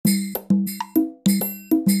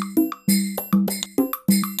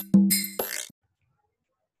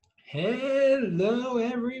Hello,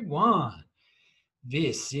 everyone.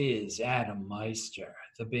 This is Adam Meister,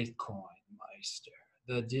 the Bitcoin Meister,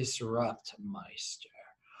 the Disrupt Meister.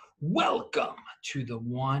 Welcome to the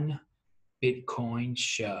One Bitcoin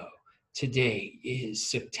Show. Today is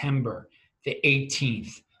September the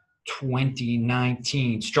 18th,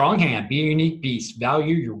 2019. Strong hand, be a unique beast,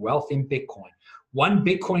 value your wealth in Bitcoin. One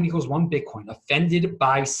Bitcoin equals one Bitcoin. Offended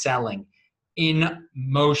by selling. In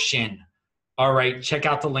motion. All right, check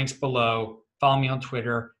out the links below. Follow me on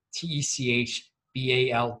Twitter, TECHBALT.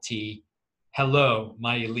 Hello,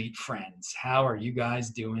 my elite friends. How are you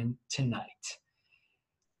guys doing tonight?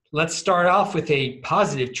 Let's start off with a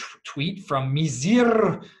positive tweet from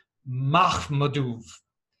Mizir Mahmoudov.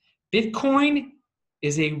 Bitcoin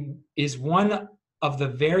is one of the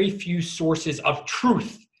very few sources of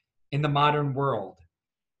truth in the modern world.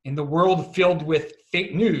 In the world filled with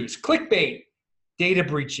fake news, clickbait, data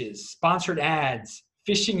breaches, sponsored ads,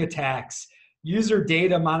 phishing attacks, user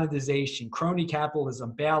data monetization, crony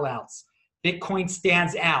capitalism, bailouts, Bitcoin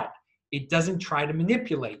stands out. It doesn't try to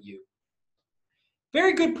manipulate you.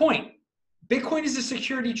 Very good point. Bitcoin is a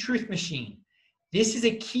security truth machine. This is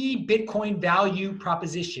a key Bitcoin value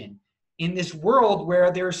proposition in this world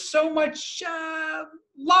where there's so much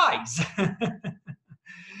lies.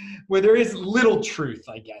 Where there is little truth,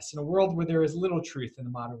 I guess. In a world where there is little truth in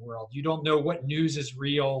the modern world. You don't know what news is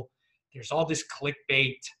real. There's all this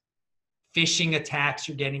clickbait, phishing attacks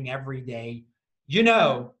you're getting every day. You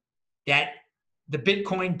know that the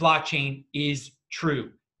Bitcoin blockchain is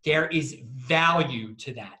true. There is value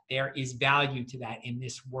to that. There is value to that in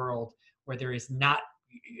this world where there is not,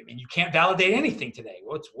 I mean, you can't validate anything today.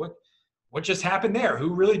 What just happened there?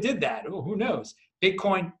 Who really did that? Oh, who knows?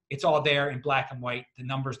 Bitcoin, it's all there in black and white. The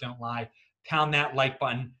numbers don't lie. Pound that like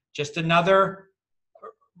button. Just another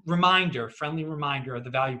reminder, friendly reminder of the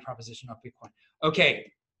value proposition of Bitcoin. Okay,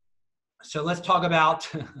 so let's talk about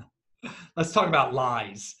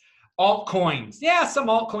lies. Altcoins. Yeah, some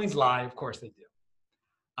altcoins lie. Of course they do.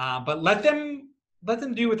 But let them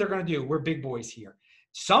do what they're going to do. We're big boys here.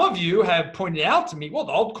 Some of you have pointed out to me, well,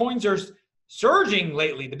 the altcoins are surging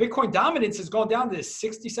lately. The Bitcoin dominance has gone down to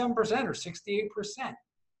 67% or 68%.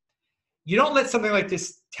 You don't let something like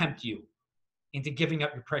this tempt you into giving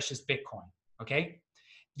up your precious Bitcoin, okay?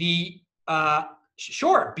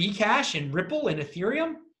 Sure, Bcash and Ripple and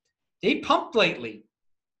Ethereum, they pumped lately.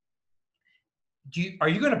 Are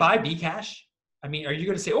you going to buy Bcash? I mean, are you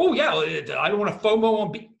going to say, oh yeah, I don't want to FOMO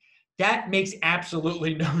on B? That makes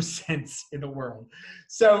absolutely no sense in the world.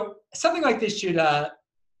 So something like this should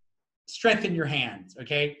strengthen your hands,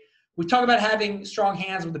 okay? We talk about having strong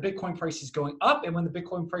hands when the Bitcoin price is going up and when the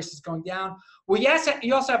Bitcoin price is going down. Well, yes,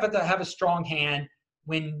 you also have to have a strong hand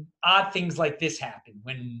when odd things like this happen,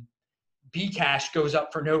 when Bcash goes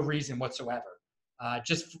up for no reason whatsoever,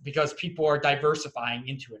 just because people are diversifying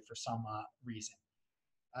into it for some reason.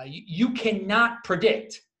 You cannot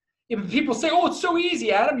predict. If people say, oh, it's so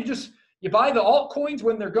easy, Adam, you buy the altcoins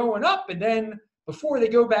when they're going up, and then before they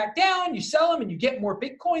go back down, you sell them and you get more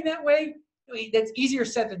Bitcoin that way. That's easier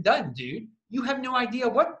said than done, dude. You have no idea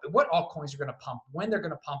what altcoins are going to pump, when they're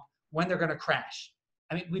going to pump, when they're going to crash.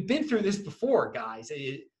 I mean, we've been through this before, guys.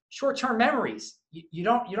 Short-term memories. You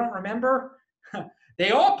don't remember?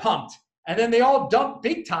 They all pumped, and then they all dumped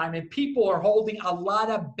big time, and people are holding a lot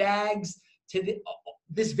of bags to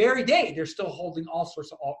this very day. They're still holding all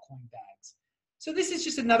sorts of altcoin bags. So this is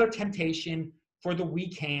just another temptation for the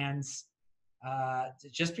weak hands.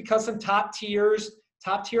 Just because some top tier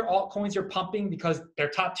altcoins are pumping because they're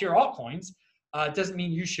top tier altcoins, doesn't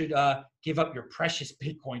mean you should give up your precious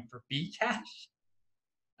Bitcoin for Bcash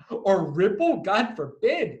or Ripple. God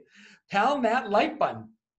forbid. Pound that like button.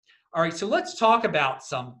 All right, so let's talk about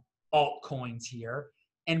some altcoins here,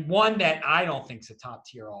 and one that I don't think is a top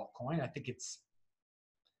tier altcoin. I think it's,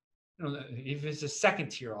 if it's a second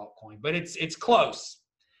tier altcoin, but it's close.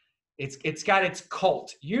 It's got its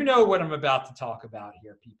cult. You know what I'm about to talk about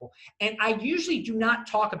here, people. And I usually do not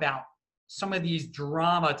talk about some of these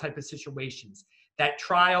drama type of situations. That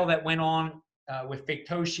trial that went on with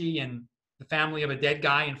Faketoshi and the family of a dead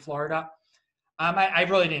guy in Florida. I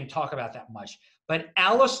really didn't talk about that much. But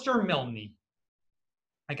Alistair Milne,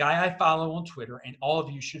 a guy I follow on Twitter, and all of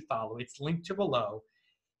you should follow, it's linked to below,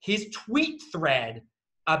 his tweet thread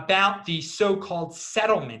about the so-called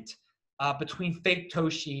settlement between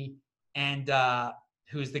Faketoshi and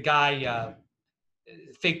who's the guy,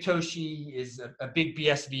 Faketoshi is a big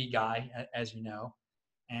BSV guy, as you know,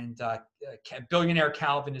 and billionaire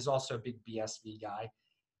Calvin is also a big BSV guy.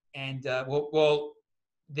 And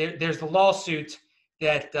there's the lawsuit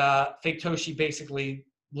that Faketoshi basically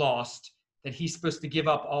lost, that he's supposed to give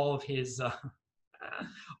up all of his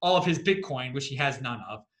all of his Bitcoin, which he has none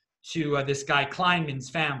of, to this guy Kleinman's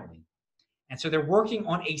family. And so they're working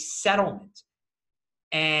on a settlement.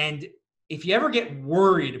 And if you ever get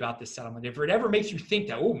worried about this settlement, if it ever makes you think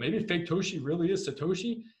that, oh, maybe Faketoshi really is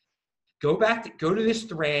Satoshi, go to this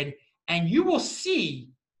thread, and you will see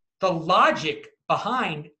the logic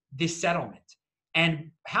behind this settlement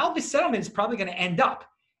and how this settlement is probably going to end up.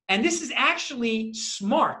 And this is actually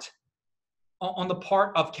smart on the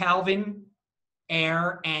part of Calvin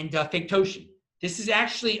Ayre and Faketoshi. This is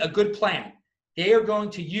actually a good plan. They are going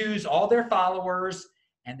to use all their followers,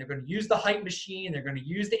 and they're going to use the hype machine. They're going to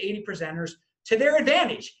use the 80%ers to their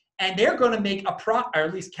advantage. And they're going to make a profit, or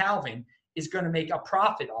at least Calvin is going to make a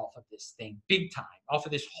profit off of this thing big time, off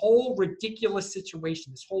of this whole ridiculous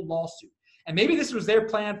situation, this whole lawsuit. And maybe this was their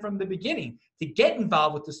plan from the beginning, to get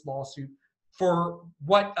involved with this lawsuit for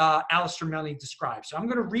what Alistair Melny described. So I'm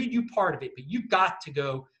going to read you part of it, but you've got to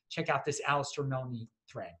go check out this Alistair Melny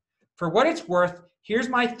thread. For what it's worth, here's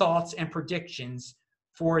my thoughts and predictions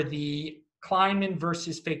for the Kleinman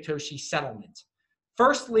versus Faketoshi settlement.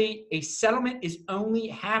 Firstly, a settlement is only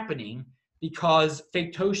happening because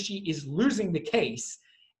Faketoshi is losing the case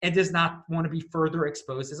and does not want to be further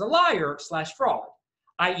exposed as a liar / fraud,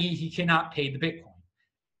 i.e. he cannot pay the Bitcoin.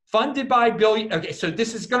 Funded by okay, so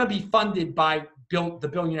this is going to be funded by the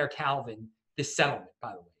billionaire Calvin, this settlement,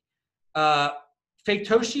 by the way.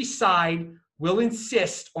 Faketoshi's side will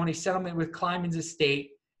insist on a settlement with Kleinman's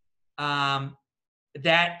estate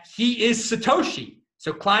that he is Satoshi.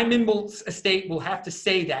 So Kleinman's estate will have to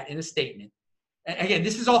say that in a statement. And again,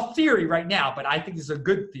 this is all theory right now, but I think this is a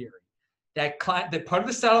good theory. That part of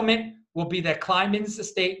the settlement will be that Kleinman's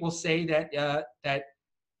estate will say that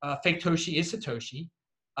Faketoshi is Satoshi.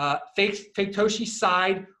 Faketoshi's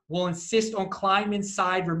side will insist on Kleinman's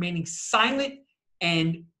side remaining silent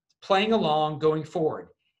and playing along going forward.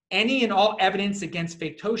 Any and all evidence against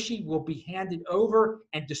Faketoshi will be handed over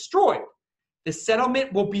and destroyed. The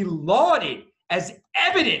settlement will be lauded as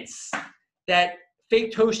evidence that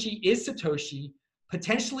Faketoshi is Satoshi,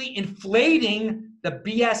 potentially inflating the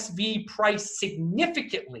BSV price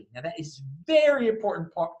significantly. Now, that is a very important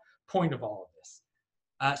point of all of this.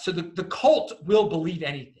 So the cult will believe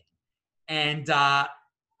anything, and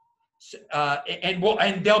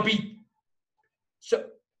they'll be. So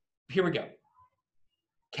here we go.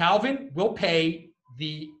 Calvin will pay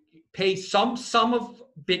some sum of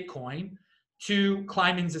Bitcoin to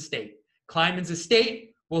Kleinman's estate. Kleinman's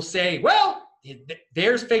estate will say, well,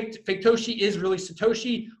 there's Faketoshi is really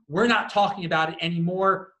Satoshi. We're not talking about it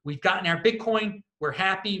anymore. We've gotten our Bitcoin. We're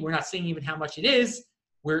happy. We're not saying even how much it is.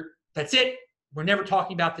 That's it. We're never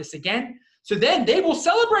talking about this again. So then they will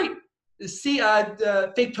celebrate. See,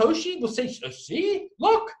 Faketoshi will say, see,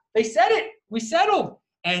 look, they said it. We settled.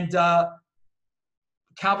 And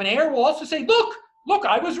Calvin Ayre will also say, look,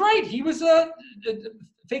 I was right. He was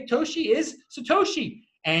Faketoshi is Satoshi.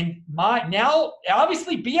 And now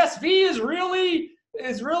obviously BSV is really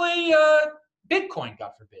Bitcoin,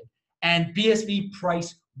 God forbid. And BSV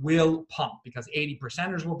price will pump because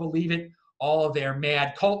 80%ers will believe it. All of their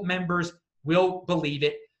mad cult members will believe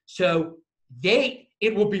it. So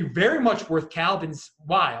it will be very much worth Calvin's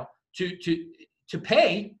while to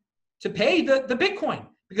pay the Bitcoin,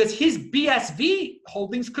 because his BSV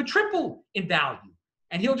holdings could triple in value.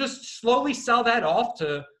 And he'll just slowly sell that off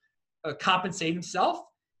to compensate himself.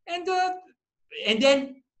 And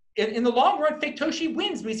then in the long run, Faketoshi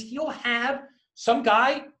wins because he'll have some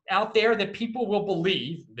guy out there that people will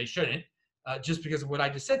believe, they shouldn't, just because of what I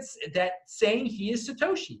just said, that saying he is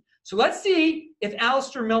Satoshi. So let's see if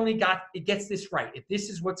Alistair Melny gets this right, if this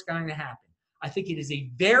is what's going to happen. I think it is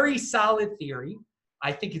a very solid theory.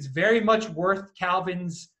 I think it's very much worth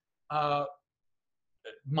Calvin's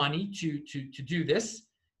money to do this.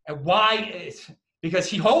 And why? Because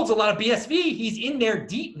he holds a lot of BSV. He's in there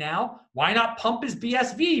deep now. Why not pump his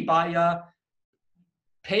BSV by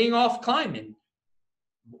paying off Kleinman?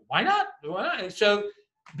 Why not? So,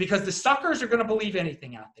 because the suckers are going to believe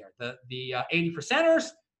anything out there, the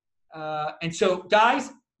 80%ers. And so,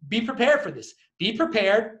 guys, be prepared for this. Be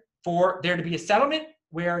prepared for there to be a settlement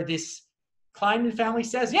where this Kleinman family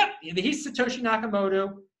says, yep, he's Satoshi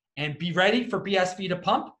Nakamoto, and be ready for BSV to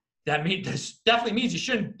pump. This definitely means you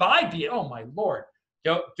shouldn't buy BSV. Oh my Lord.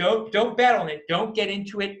 Don't bet on it. Don't get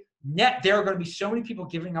into it. There are going to be so many people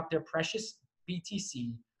giving up their precious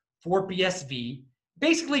BTC for BSV,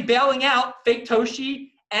 basically bailing out Faketoshi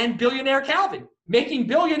and billionaire Calvin, making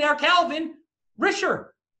billionaire Calvin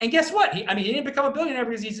richer. And guess what? He didn't become a billionaire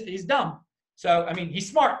because he's dumb. So, he's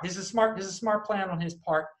smart. This is a smart plan on his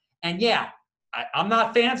part. And yeah, I'm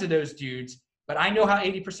not fans of those dudes, but I know how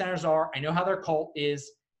 80%ers are. I know how their cult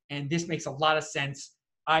is. And this makes a lot of sense.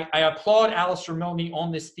 I applaud Alistair Milne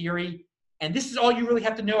on this theory. And this is all you really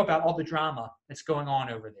have to know about all the drama that's going on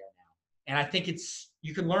over there now. And I think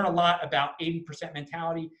you can learn a lot about 80%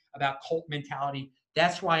 mentality, about cult mentality.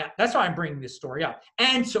 That's why I'm bringing this story up.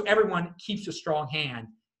 And so everyone keeps a strong hand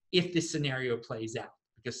if this scenario plays out.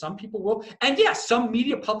 Because some people will, and yes, some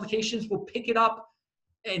media publications will pick it up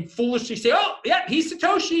and foolishly say, oh, yeah, he's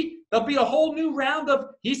Satoshi. There'll be a whole new round of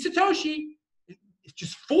he's Satoshi. It's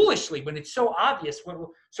just foolishly when it's so obvious.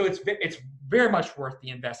 So it's very much worth the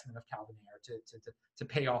investment of Calvinaire to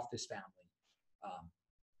pay off this family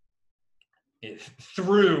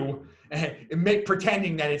through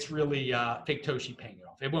pretending that it's really fake Toshi paying it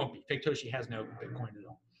off. It won't be. Fake Toshi has no Bitcoin at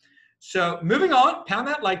all. So moving on, pound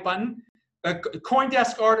that like button. A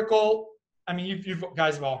CoinDesk article. I mean, you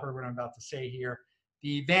guys have all heard what I'm about to say here.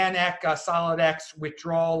 The VanEck SolidX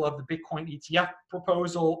withdrawal of the Bitcoin ETF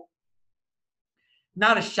proposal.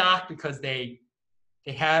 Not a shock because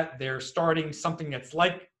they're starting something that's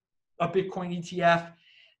like a Bitcoin ETF.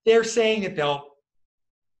 They're saying that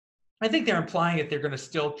I think they're implying that they're going to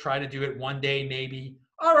still try to do it one day, maybe.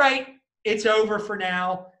 All right, it's over for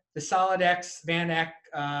now. The SolidX VanEck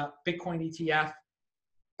Bitcoin ETF.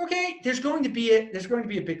 Okay, there's going to be a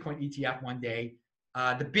Bitcoin ETF one day.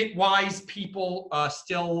 The Bitwise people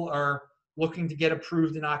still are looking to get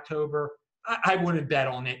approved in October. I wouldn't bet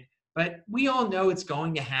on it, but we all know it's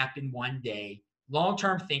going to happen one day.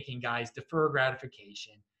 Long-term thinking, guys. Defer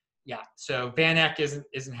gratification. Yeah. So VanEck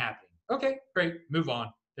isn't happening. Okay, great. Move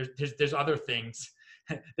on. There's other things.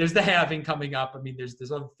 There's the halving coming up. I mean,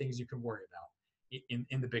 there's other things you can worry about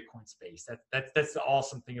in the Bitcoin space. That's the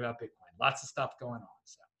awesome thing about Bitcoin. Lots of stuff going on.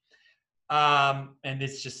 So. And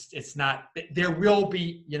it's not, there will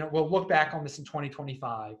be, we'll look back on this in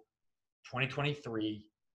 2025, 2023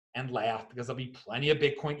 and laugh because there'll be plenty of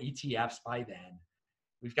Bitcoin ETFs by then.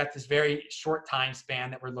 We've got this very short time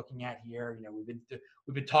span that we're looking at here.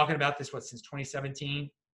 We've been talking about this, since 2017.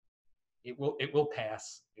 It will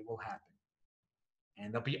pass. It will happen.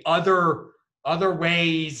 And there'll be other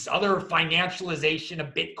ways, other financialization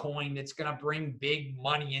of Bitcoin that's going to bring big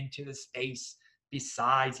money into the space.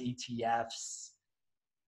 Besides ETFs,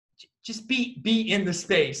 just be in the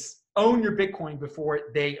space. Own your Bitcoin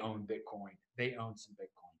before they own Bitcoin. They own some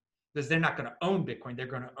Bitcoin because they're not going to own Bitcoin. They're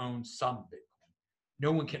going to own some Bitcoin.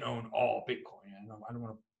 No one can own all Bitcoin. I don't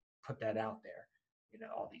want to put that out there.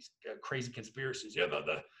 All these crazy conspiracies. Yeah,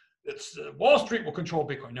 Wall Street will control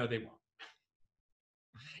Bitcoin. No, they won't.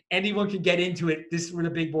 Anyone can get into it. This is where the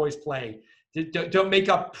big boys play. Don't make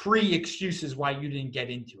up excuses why you didn't get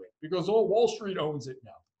into it. Because, Wall Street owns it.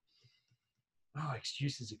 No. Oh,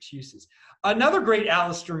 excuses. Another great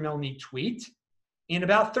Alistair Milne tweet. In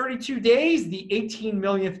about 32 days, the 18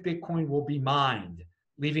 millionth Bitcoin will be mined,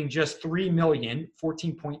 leaving just 3 million,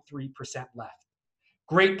 14.3% left.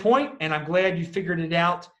 Great point, and I'm glad you figured it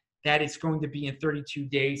out that it's going to be in 32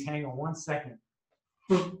 days. Hang on one second.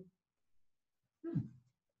 I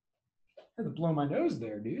had to blow my nose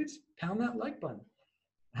there, dudes. Pound that like button.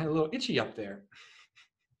 I had a little itchy up there.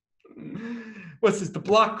 What's this? The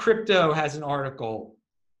Block Crypto has an article.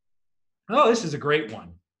 Oh, this is a great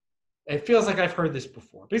one. It feels like I've heard this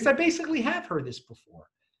before because I basically have heard this before.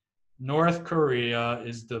 North Korea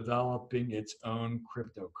is developing its own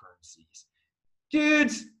cryptocurrencies.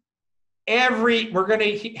 Dudes, do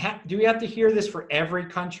we have to hear this for every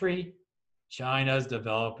country? China's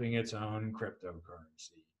developing its own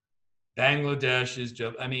cryptocurrency. Bangladesh is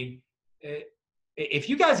just, if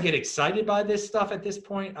you guys get excited by this stuff at this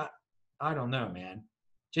point, I don't know, man.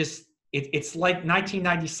 It's like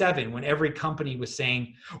 1997 when every company was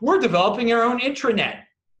saying, we're developing our own intranet.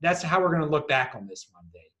 That's how we're going to look back on this one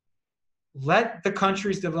day. Let the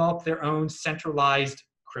countries develop their own centralized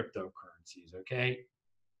cryptocurrencies, okay?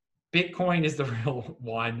 Bitcoin is the real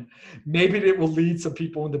one. Maybe it will lead some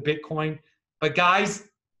people into Bitcoin, but guys,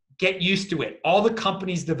 get used to it. All the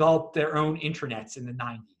companies developed their own intranets in the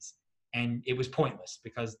 90s, and it was pointless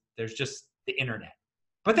because there's just the internet.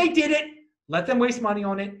 But they did it. Let them waste money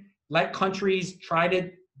on it. Let countries try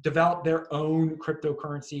to develop their own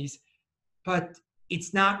cryptocurrencies. But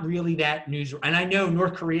it's not really that news. And I know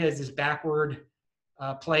North Korea is this backward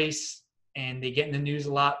place, and they get in the news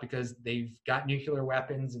a lot because they've got nuclear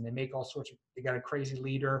weapons and they make all sorts of, they got a crazy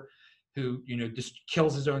leader who, just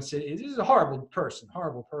kills his own city. This is a horrible person.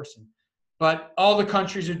 But all the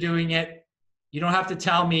countries are doing it. You don't have to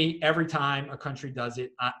tell me every time a country does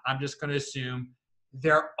it. I'm just going to assume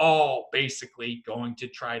they're all basically going to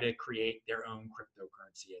try to create their own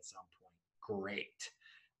cryptocurrency at some point. Great.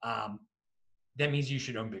 That means you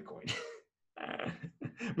should own Bitcoin.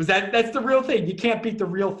 That's the real thing. You can't beat the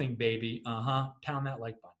real thing, baby. Pound that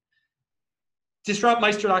like button.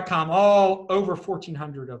 Disruptmeister.com, all over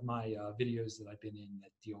 1,400 of my videos that I've been in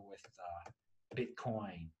that deal with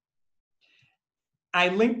Bitcoin. I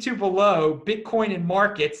linked to below Bitcoin and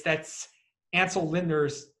Markets. That's Ansel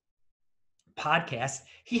Lindner's podcast.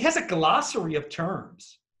 He has a glossary of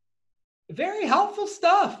terms. Very helpful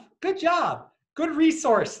stuff. Good job. Good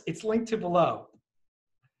resource. It's linked to below.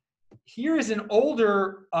 Here is an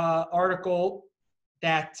older article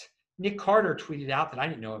that Nick Carter tweeted out that I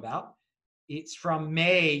didn't know about. It's from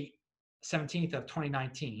May 17th of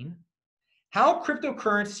 2019. How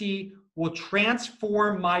cryptocurrency will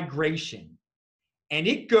transform migration. And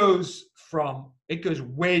it goes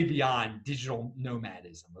way beyond digital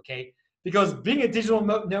nomadism, okay? Because being a digital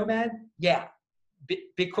nomad, yeah,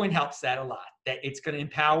 Bitcoin helps that a lot. That it's going to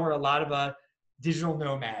empower a lot of digital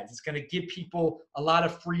nomads. It's going to give people a lot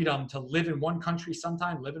of freedom to live in one country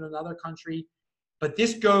sometime, live in another country. But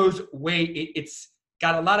this goes way, it's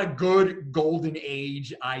got a lot of good golden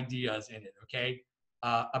age ideas in it, okay?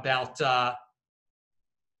 About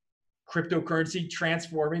cryptocurrency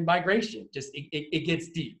transforming migration. Just it gets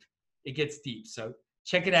deep. It gets deep. So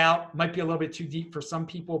check it out. Might be a little bit too deep for some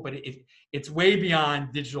people, but it's way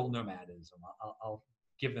beyond digital nomadism. I'll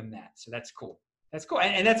give them that. So that's cool. That's cool.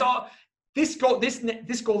 And that's all. This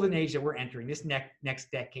golden age that we're entering, this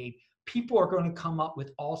next decade, people are going to come up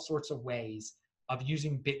with all sorts of ways of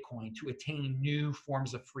using Bitcoin to attain new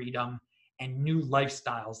forms of freedom and new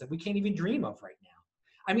lifestyles that we can't even dream of right now.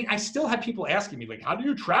 I mean, I still have people asking me, like, how do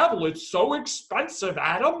you travel? It's so expensive,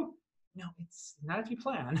 Adam. No, it's not if you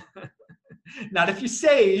plan. Not if you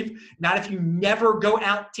save. Not if you never go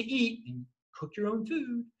out to eat and cook your own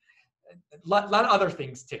food. A lot of other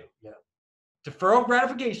things too. You know, deferral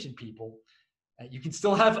gratification, people. You can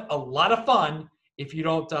still have a lot of fun if you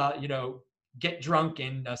don't, get drunk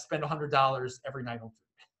and spend $100 every night on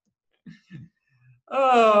food.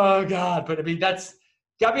 Oh God! But I mean, that's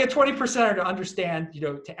got to be a 20%er to understand,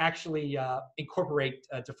 to actually incorporate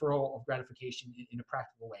deferral of gratification in a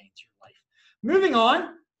practical way into your life. Moving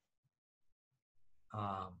on.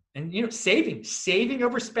 And saving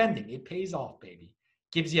over spending, it pays off, baby.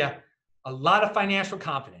 Gives you a lot of financial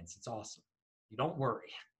confidence. It's awesome. You don't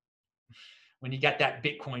worry when you got that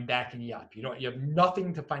Bitcoin backing you up. You have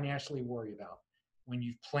nothing to financially worry about when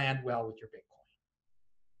you've planned well with your Bitcoin.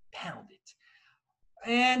 Pound it.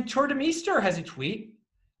 And Tordemeester has a tweet.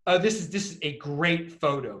 This is a great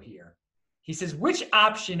photo here. He says, which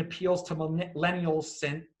option appeals to millennials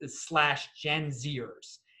 / Gen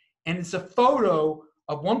Zers? And it's a photo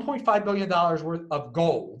of $1.5 billion worth of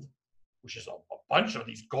gold, which is a bunch of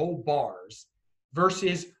these gold bars,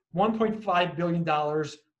 versus $1.5 billion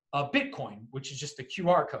of Bitcoin, which is just a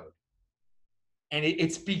QR code. And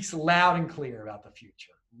it speaks loud and clear about the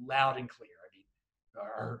future. Loud and clear. I mean,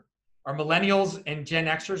 are millennials and Gen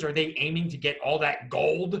Xers, are they aiming to get all that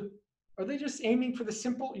gold? Are they just aiming for the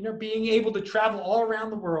simple, being able to travel all around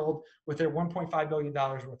the world with their $1.5 billion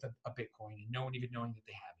worth of Bitcoin and no one even knowing that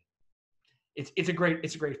they have it? It's a great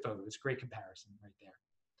photo. It's a great comparison right there.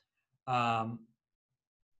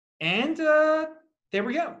 And there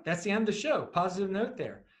we go. That's the end of the show. Positive note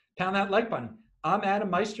there. Pound that like button. I'm Adam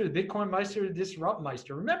Meister, the Bitcoin Meister, the Disrupt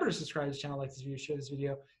Meister. Remember to subscribe to the channel, like this video, share this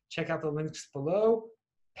video. Check out the links below.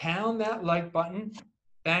 Pound that like button.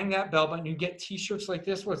 Bang that bell button. You get t-shirts like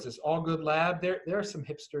this. What's this? All Good Lab. There are some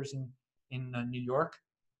hipsters in New York.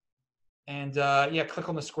 And click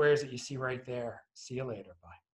on the squares that you see right there. See you later. Bye.